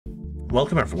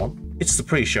welcome everyone. It's the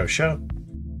pre-show show.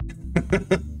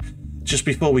 Just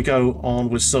before we go on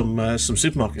with some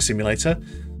Supermarket Simulator,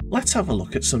 let's have a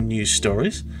look at some news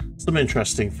stories, some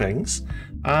interesting things,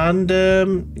 and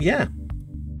yeah.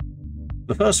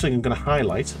 The first thing I'm going to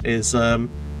highlight is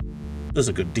there's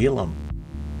a good deal on.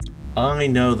 I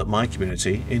know that my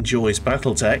community enjoys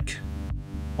BattleTech.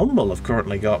 Humble have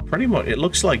currently got pretty much, it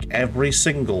looks like every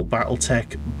single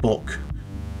BattleTech book.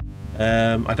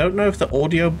 I don't know if they're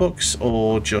audio books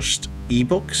or just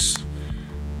ebooks.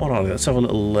 What are they? Let's have a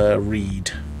little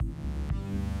read.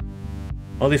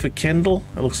 Are they for Kindle?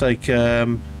 It looks like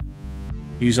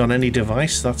use on any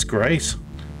device. That's great.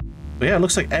 But yeah, it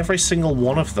looks like every single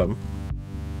one of them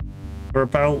for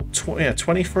about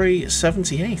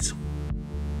 $23.78.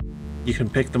 You can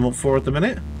pick them up for at the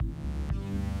minute.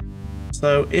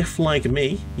 So if, like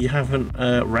me, you haven't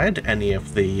read any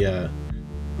of the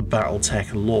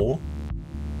BattleTech lore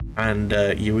and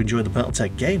you enjoy the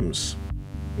BattleTech games,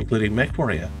 including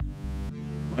MechWarrior,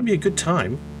 might be a good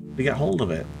time to get hold of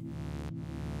it.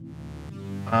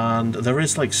 And there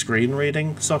is like screen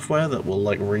reading software that will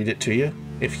like read it to you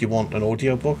if you want an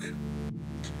audiobook.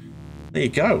 There you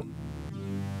go.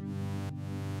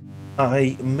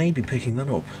 I may be picking that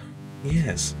up.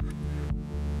 Yes.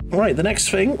 Right, the next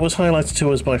thing was highlighted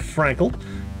to us by Fraggle.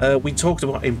 We talked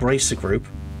about Embracer Group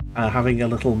having a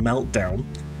little meltdown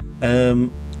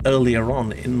earlier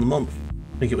on in the month.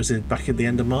 I think it was back at the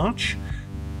end of March.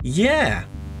 Yeah.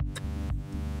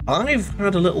 I've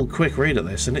had a little quick read of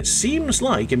this, and it seems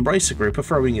like Embracer Group are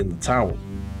throwing in the towel.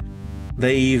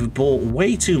 They've bought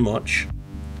way too much.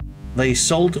 They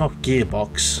sold off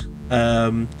Gearbox,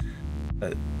 I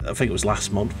think it was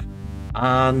last month.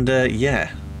 And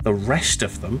yeah, the rest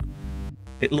of them,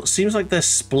 it seems like they're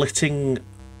splitting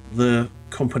the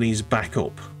companies back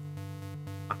up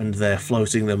and they're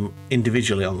floating them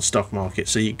individually on the stock market.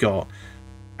 So you got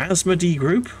Asmodee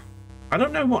Group. I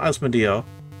don't know what Asmodee are.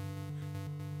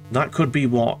 That could be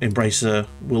what Embracer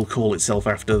will call itself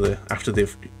after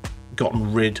they've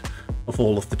gotten rid of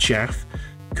all of the chaff.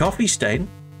 Coffee Stain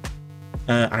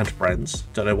and Friends.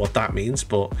 Don't know what that means,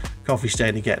 but Coffee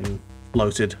Stain are getting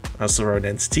floated as their own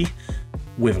entity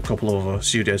with a couple of other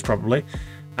studios probably.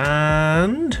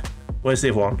 And where's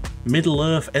the other one? Middle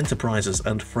Earth Enterprises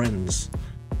and Friends.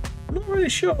 I'm not really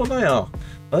sure what they are.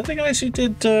 Are they the guys who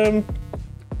did Shadow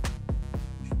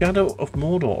of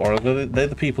Mordor, or are they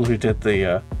the people who did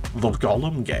the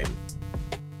Gollum game?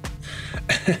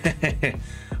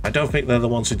 I don't think they're the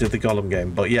ones who did the Gollum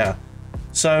game, but yeah.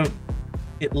 So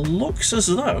it looks as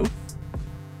though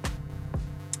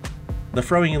they're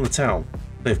throwing in the towel.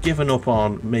 They've given up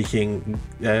on making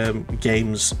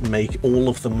games make all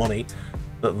of the money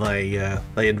that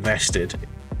they invested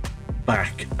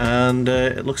back, and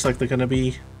it looks like they're going to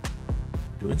be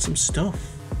doing some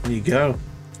stuff. There you go.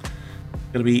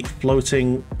 Going to be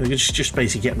floating. They're just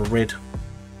basically getting rid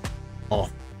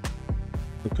of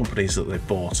the companies that they've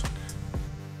bought.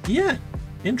 Yeah,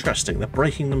 interesting. They're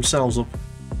breaking themselves up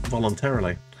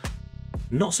voluntarily.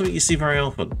 Not something you see very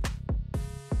often.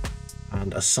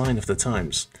 And a sign of the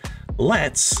times.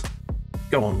 Let's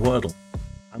go on Wordle.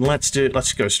 And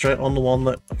let's go straight on the one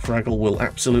that Fraggle will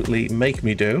absolutely make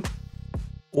me do.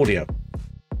 Audio.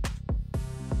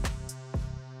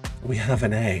 We have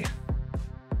an A.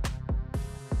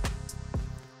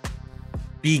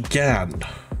 Began.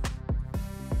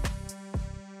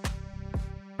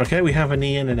 Okay, we have an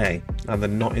E and an A, and they're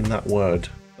not in that word.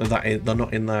 They're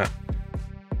not in that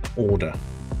order.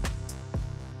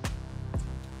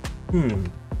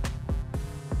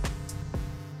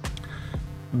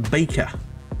 Baker,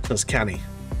 says Canny.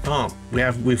 Farm.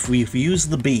 We've used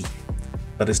the B.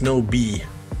 That is no B.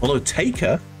 Although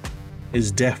Taker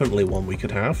is definitely one we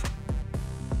could have.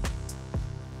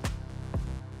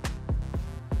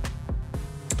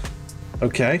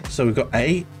 Okay, so we've got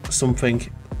A, something,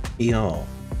 ER.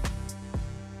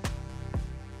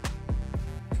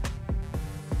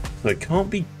 So it can't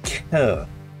be K.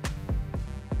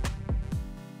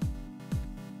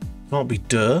 Can't be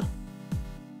Duh.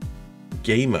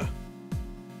 Gamer.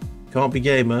 Can't be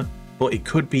gamer, but it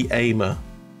could be aimer.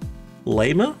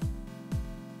 Lamer?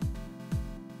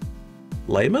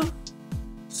 Lamer?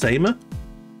 Samer?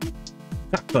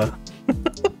 Tapper.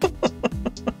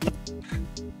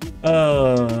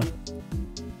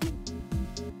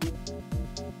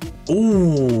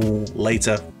 Ooh,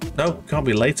 later. No, can't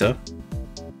be later.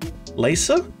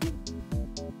 Lacer?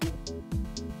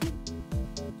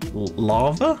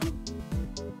 Lava?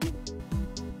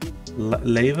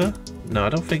 Lava? No, I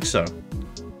don't think so.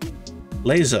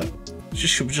 Laser.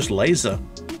 Just laser.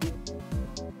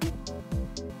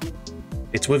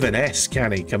 It's with an S,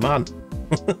 Canny. Come on.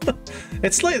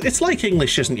 It's like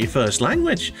English isn't your first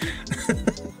language.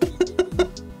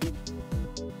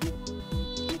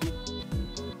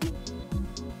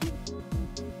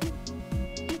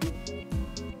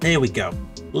 Here we go.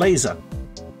 Laser.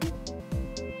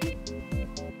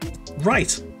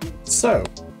 Right. So,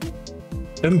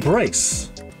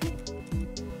 embrace.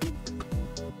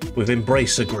 With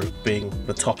Embracer Group being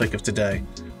the topic of today.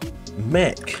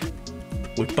 Mech,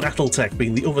 with Battletech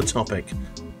being the other topic.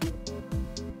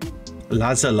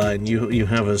 Laserline you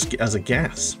have as a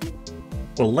gas.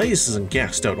 Well, lasers and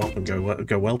gas don't often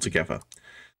go well together.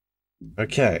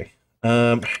 Okay.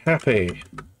 Happy.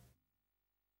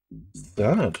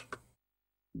 Sad.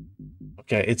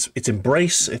 Okay, it's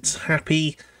embrace, it's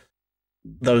happy.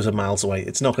 Those are miles away.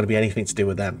 It's not going to be anything to do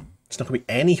with them. It's not going to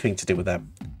be anything to do with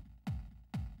them.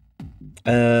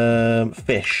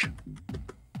 Fish.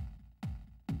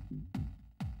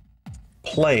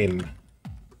 Plane.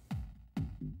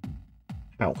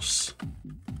 House.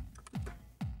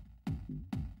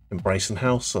 Embrace and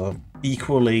house are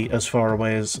equally as far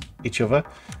away as each other.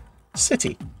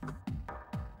 City.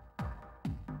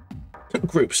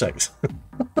 Group sex.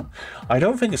 I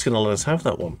don't think it's going to let us have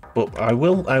that one, but I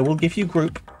will give you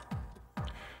group.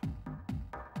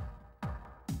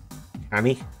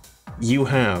 Annie, you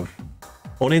have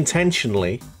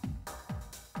unintentionally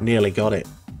nearly got it.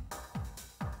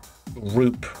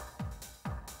 Group.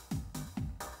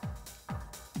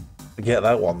 Forget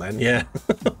that one then, yeah.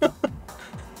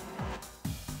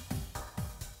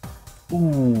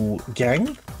 Ooh,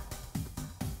 gang?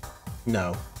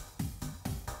 No.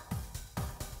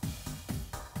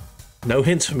 No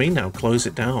hints for me now. Close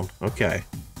it down. Okay.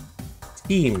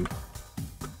 Team.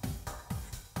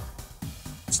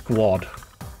 Squad.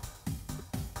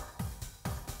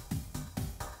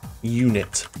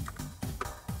 Unit.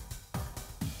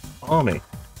 Army.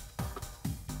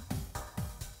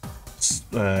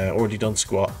 Already done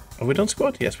squad. Have we done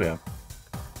squad? Yes, we have.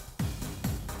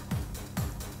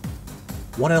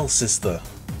 What else is there?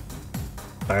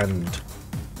 Band.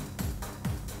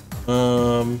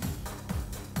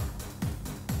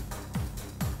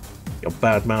 Your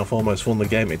bad mouth almost won the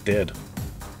game. It did.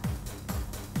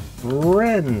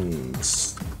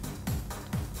 Friends.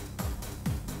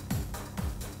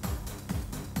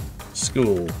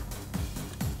 School.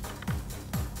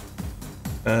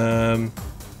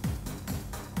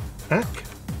 Pack.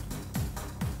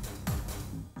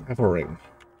 Covering.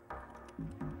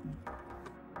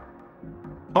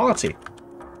 Party.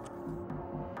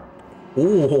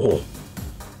 Ooh.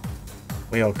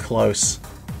 We are close.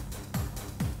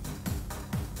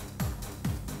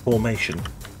 Formation.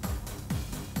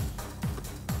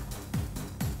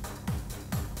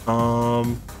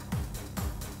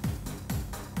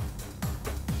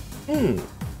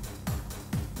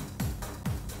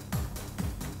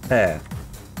 Pair.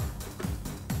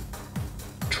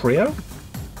 Trio?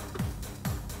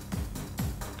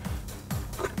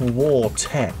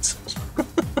 Quartet.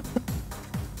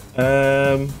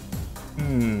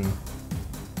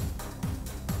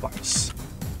 Class.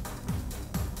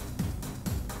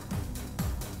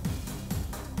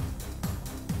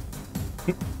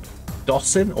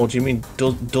 Dozen? Or do you mean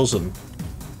dozen?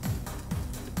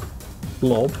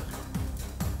 Blob.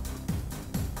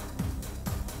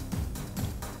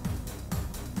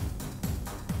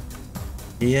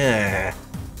 Yeah.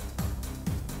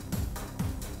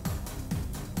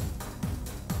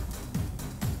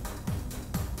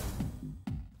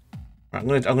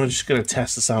 I'm just gonna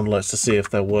test the sound alerts to see if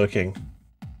they're working.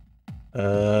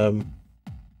 No,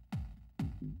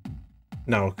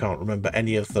 I can't remember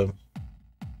any of them.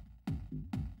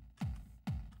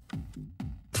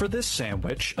 For this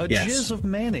sandwich, a Yes. jizz of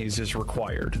mayonnaise is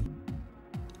required.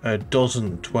 A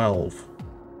dozen, 12.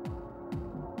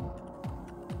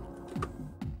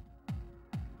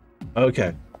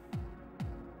 Okay.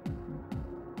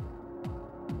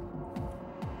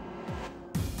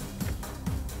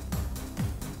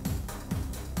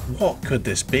 What could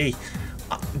this be?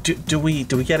 Do we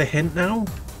get a hint now?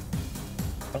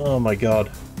 Oh my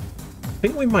god. I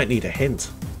think we might need a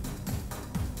hint.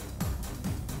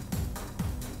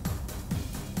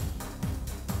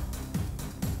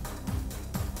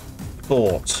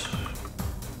 Thought.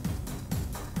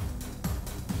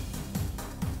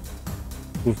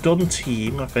 We've done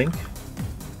team, I think.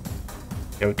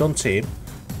 Yeah, we've done team.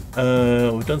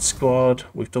 We've done squad,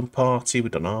 we've done party,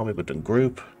 we've done army, we've done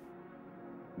group.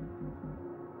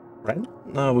 Friend?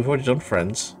 No, we've already done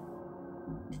friends.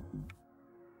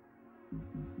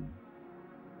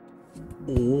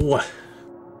 Ooh.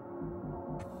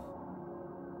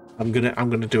 I'm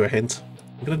gonna do a hint.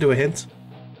 I'm gonna do a hint.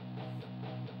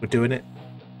 We're doing it.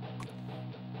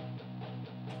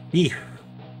 Chief.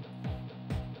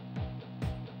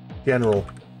 General.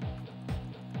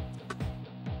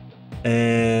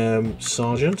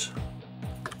 Sergeant.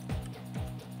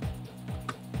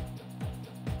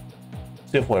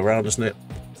 It's the other way around, isn't it?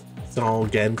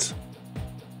 Sergeant.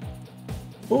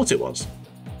 Thought it was.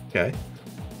 Okay.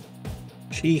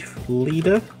 Chief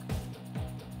leader.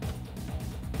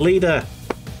 Leader.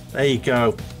 There you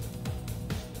go.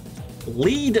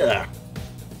 Leader.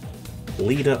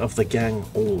 Leader of the gang.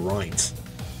 All right.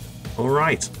 All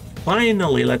right.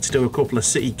 Finally, let's do a couple of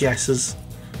city guesses.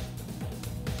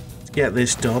 Let's get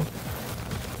this done.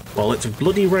 Well, it's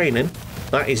bloody raining.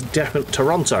 That is definitely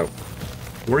Toronto.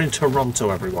 We're in Toronto,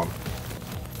 everyone.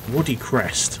 Woody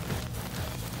Crest.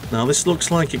 Now, this looks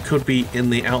like it could be in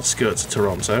the outskirts of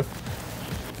Toronto,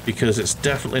 because it's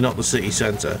definitely not the city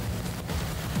centre.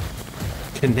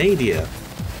 Canada.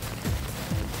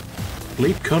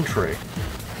 Bleep country.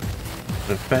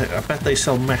 I bet they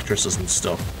sell mattresses and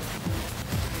stuff.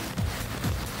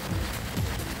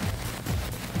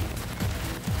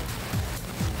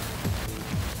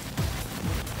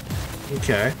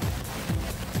 Okay.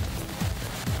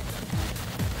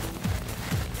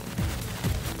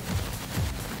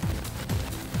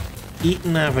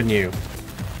 Eaton Avenue.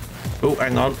 Oh,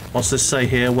 hang on. What's this say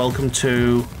here? Welcome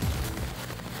to...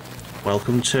 Oh,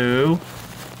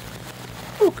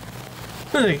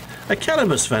 a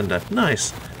cannabis vendor.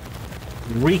 Nice.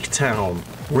 Greektown.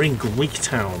 We're in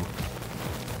Greektown.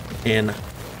 In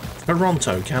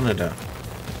Toronto, Canada.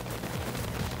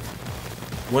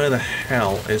 Where the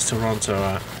hell is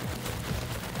Toronto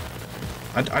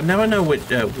at? I never know which,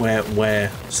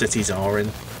 where cities are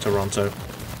in Toronto.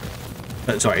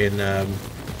 Sorry, in...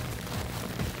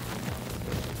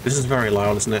 This is very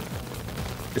loud, isn't it?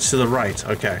 It's to the right,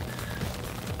 okay.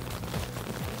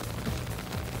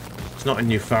 It's not in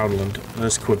Newfoundland.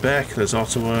 There's Quebec, there's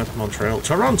Ottawa, Montreal,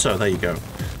 Toronto, there you go.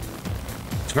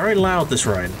 It's very loud, this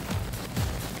rain.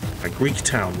 A Greek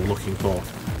town we're looking for.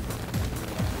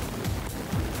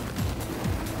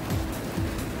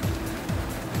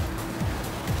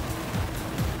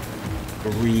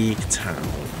 Greek town.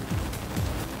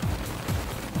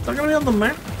 Is that going to be on the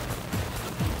map?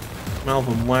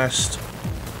 Melbourne West,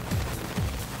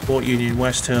 Port Union,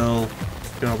 West Hill,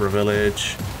 Scarborough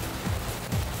Village.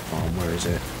 Oh, where is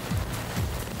it?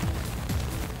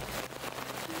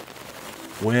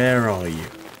 Where are you?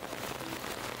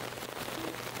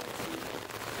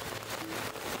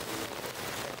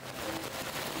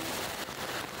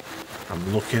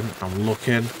 I'm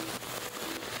looking.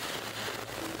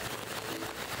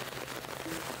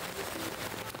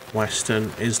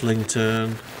 Weston,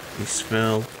 Islington,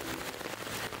 Eastville,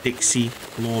 Dixie,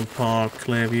 Lawn Park,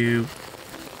 Clairview.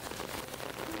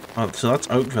 Oh, so that's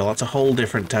Oakville. That's a whole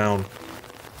different town.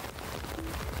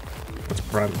 That's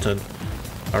Brampton.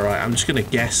 Alright, I'm just going to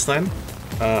guess then.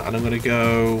 And I'm going to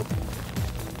go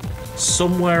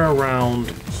somewhere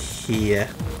around here.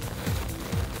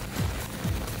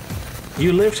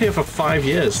 You lived here for 5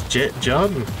 years,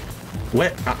 John.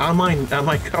 Where am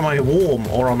I warm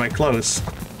or am I close?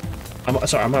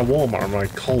 Am I warm or am I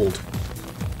cold?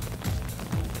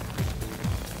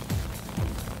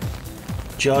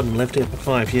 Jordan lived here for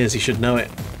 5 years, he should know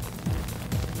it.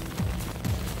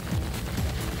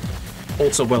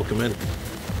 Also, welcome in.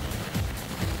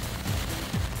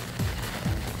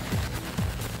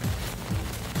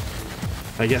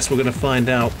 I guess we're going to find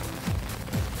out.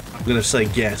 I'm going to say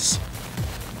guess.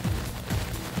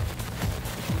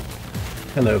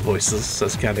 Hello, voices,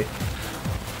 says Caddy.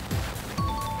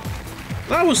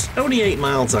 That was only 8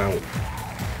 miles out.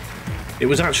 It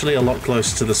was actually a lot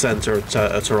closer to the centre of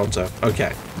Toronto.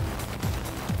 Okay.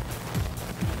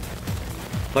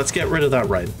 Let's get rid of that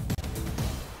rain.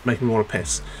 Making me want to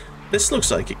piss. This looks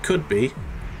like it could be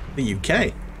the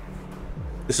UK.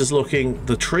 This is looking...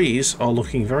 The trees are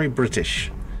looking very British.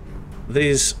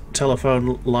 These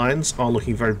telephone lines are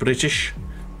looking very British.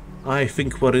 I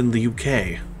think we're in the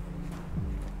UK.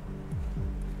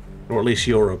 Or at least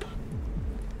Europe.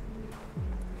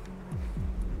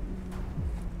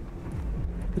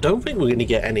 I don't think we're going to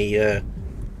get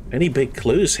any big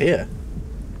clues here.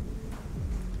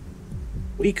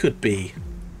 We could be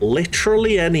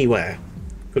literally anywhere.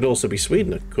 Could also be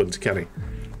Sweden, according to Kenny.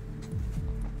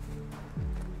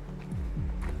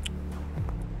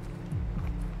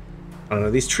 I don't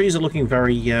know, these trees are looking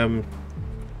very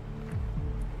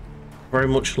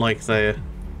much like they're...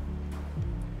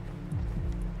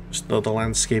 Just the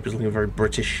landscape is looking very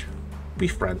British. Be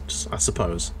French, I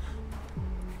suppose.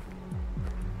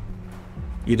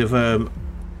 You'd have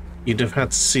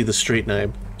had to see the street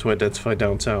name to identify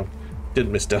downtown.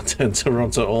 Didn't miss downtown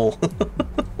Toronto at all.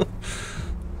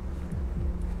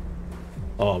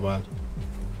 Oh man.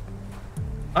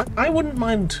 I wouldn't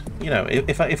mind, you know,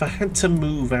 if I had to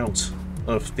move out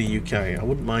of the UK, I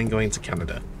wouldn't mind going to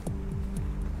Canada.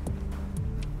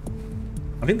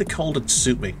 I think the cold would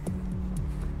suit me.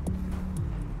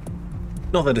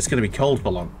 Not that it's going to be cold for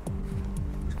long.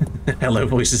 Hello,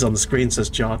 voices on the screen, says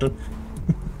Jordan.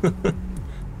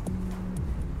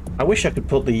 I wish I could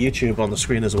put the YouTube on the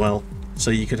screen as well,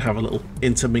 so you could have a little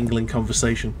intermingling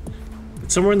conversation.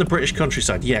 It's somewhere in the British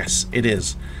countryside. Yes, it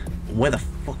is. Where the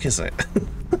fuck is it?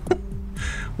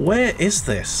 Where is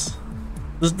this?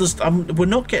 We're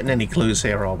not getting any clues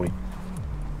here, are we?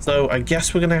 So I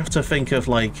guess we're going to have to think of,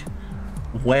 like,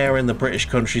 where in the British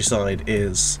countryside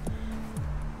is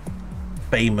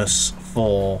famous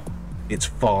for its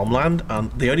farmland,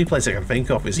 and the only place I can think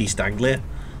of is East Anglia.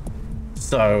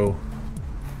 So,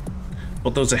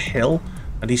 but there's a hill,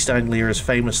 and East Anglia is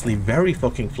famously very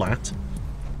fucking flat.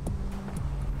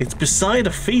 It's beside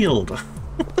a field.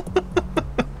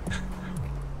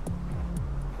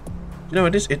 You know,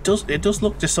 it does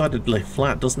look decidedly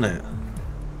flat, doesn't it?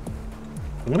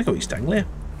 I'm gonna go East Anglia.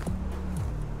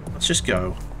 Let's just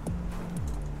go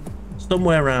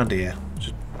somewhere around here.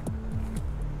 Just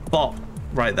pop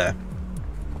right there.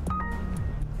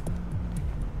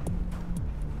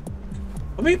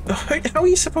 I mean, how are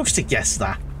you supposed to guess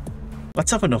that?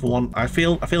 Let's have another one. I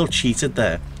feel cheated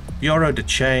there. Bureau de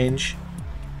change.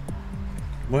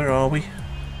 Where are we?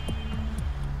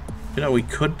 You know, we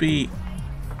could be.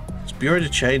 It's Bureau de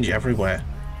change everywhere.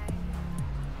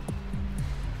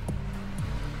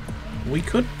 We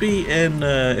could be in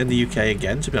the UK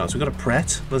again, to be honest. We've got a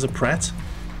Pret. There's a Pret.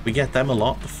 We get them a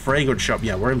lot. The fragrance shop.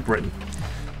 Yeah, we're in Britain.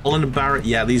 Holland and Barrett.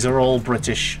 Yeah, these are all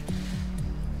British.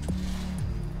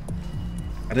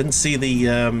 I didn't see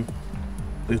the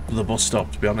bus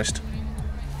stop, to be honest.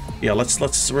 Yeah,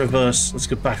 let's reverse. Let's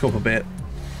go back up a bit.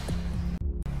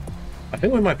 I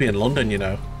think we might be in London, you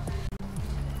know.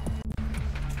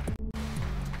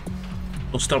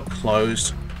 Bus stop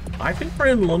closed. I think we're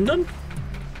in London.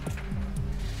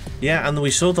 Yeah, and we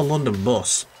saw the London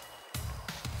bus.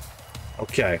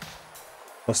 Okay.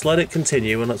 Let's let it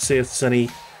continue and let's see if there's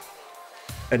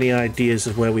any ideas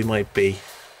of where we might be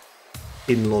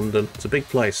in London. It's a big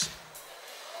place.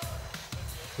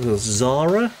 There's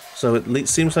Zara, so it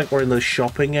seems like we're in the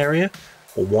shopping area,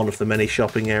 or one of the many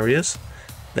shopping areas.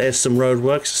 There's some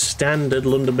roadworks, standard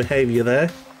London behaviour there.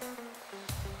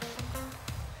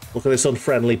 Look at this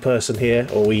unfriendly person here.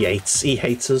 Oh, he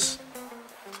hates us.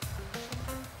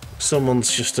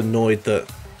 Someone's just annoyed that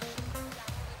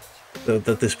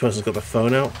this person's got the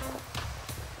phone out.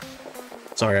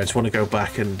 Sorry, I just want to go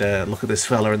back and look at this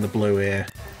fella in the blue here.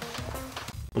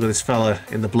 Look at this fella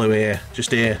in the blue here.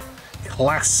 Just here.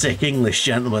 Classic English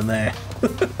gentleman there.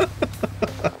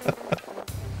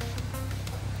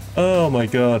 Oh my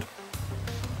god.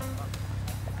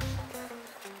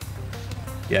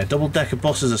 Yeah, double-decker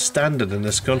buses are standard in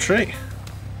this country.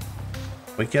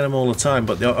 We get them all the time,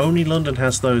 but only London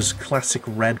has those classic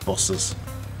red buses.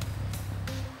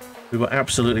 We were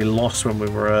absolutely lost when we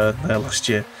were there last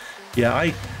year. Yeah,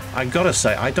 I gotta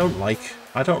say, I don't like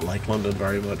London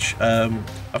very much.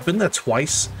 I've been there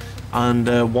twice,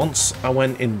 and once I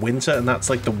went in winter, and that's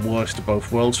like the worst of both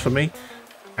worlds for me.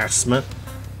 Asthma,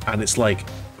 and it's like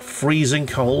freezing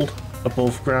cold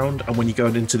above ground, and when you're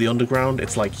going into the underground,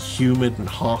 it's like humid and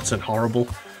hot and horrible,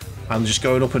 and just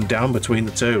going up and down between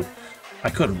the two. I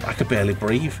could barely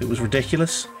breathe. It was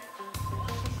ridiculous.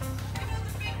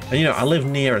 And you know, I live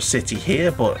near a city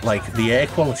here, but like the air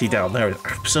quality down there is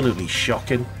absolutely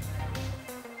shocking.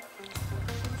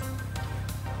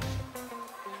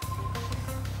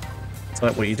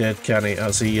 Like what you did, Kenny,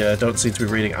 as he don't seem to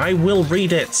be reading. I will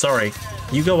read it, sorry.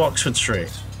 You go Oxford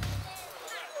Street.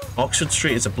 Oxford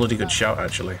Street is a bloody good shout,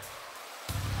 actually.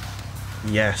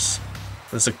 Yes.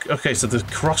 Okay, so the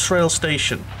Crossrail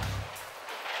station.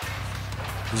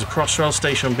 There's a Crossrail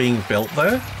station being built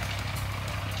there.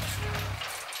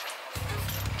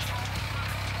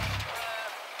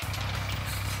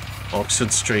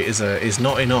 Oxford Street is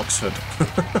not in Oxford.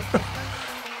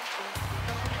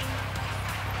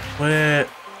 Where?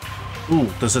 Ooh,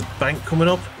 there's a bank coming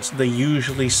up. So they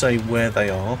usually say where they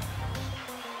are.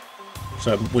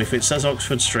 So if it says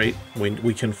Oxford Street,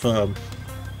 we confirm.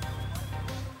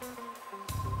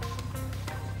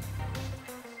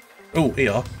 Oh,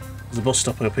 here. There's a bus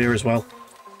stop up here as well.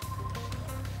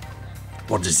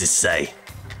 What does this say?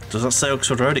 Does that say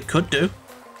Oxford Road? It could do.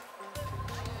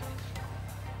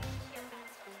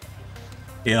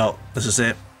 Yeah, this is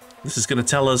it. This is going to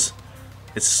tell us.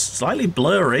 It's slightly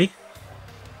blurry.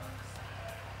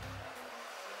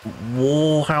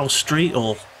 Warhouse Street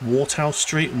or Warthouse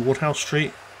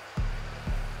Street?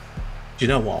 Do you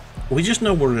know what? We just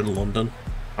know we're in London.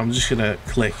 I'm just gonna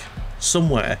click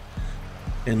somewhere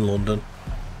in London.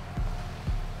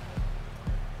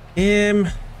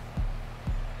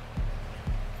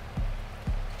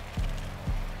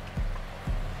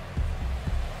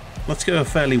 Let's go a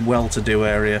fairly well-to-do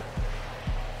area.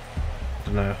 I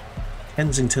don't know.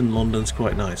 Kensington, London's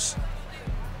quite nice.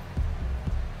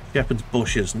 Shepherd's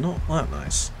Bush is not that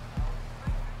nice.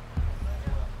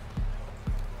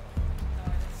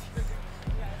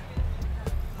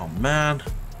 Oh man.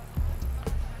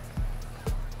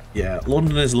 Yeah,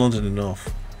 London is London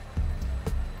enough.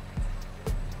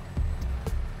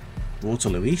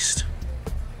 Waterloo East.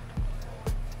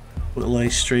 Whittley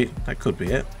Street, that could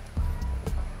be it.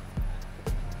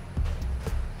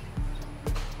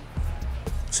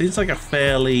 Seems like a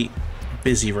fairly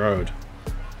busy road.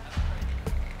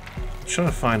 I'm trying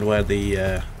to find where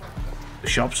the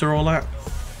shops are all at.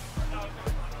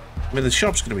 I mean, the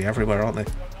shops going to be everywhere, aren't they?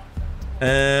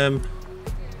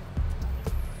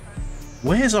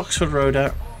 Where's Oxford Road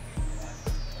at?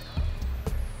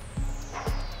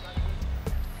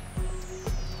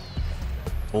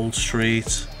 Old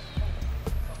Street.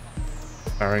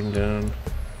 Farringdon.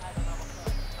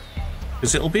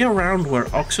 Because it'll be around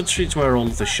where Oxford Street's where all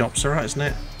of the shops are at, isn't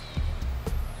it?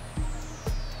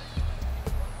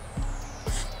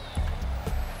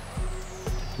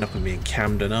 Not going to be in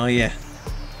Camden, are you?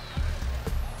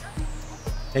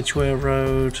 Edgware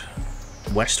Road.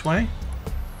 Westway?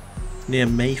 Near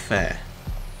Mayfair.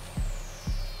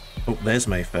 Oh, there's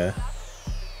Mayfair.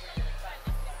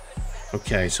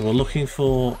 Okay, so we're looking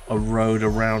for a road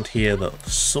around here that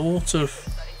sort of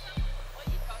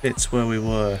fits where we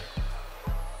were.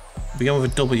 Begin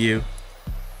with a W.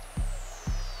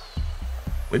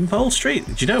 Wimpole Street?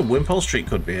 Do you know Wimpole Street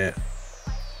could be it?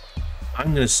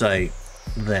 I'm going to say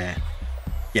there.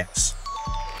 Yes.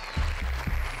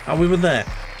 Oh, we were there.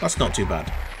 That's not too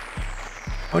bad.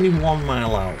 Only 1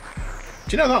 mile out.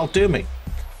 Do you know that'll do me?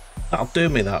 That'll do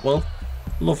me, that will.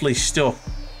 Lovely stuff.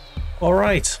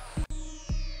 Alright.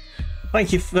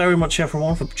 Thank you very much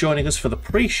everyone for joining us for the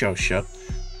pre-show show.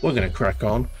 We're going to crack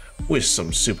on with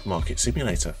some Supermarket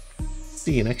Simulator.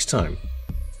 See you next time.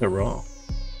 Hurrah.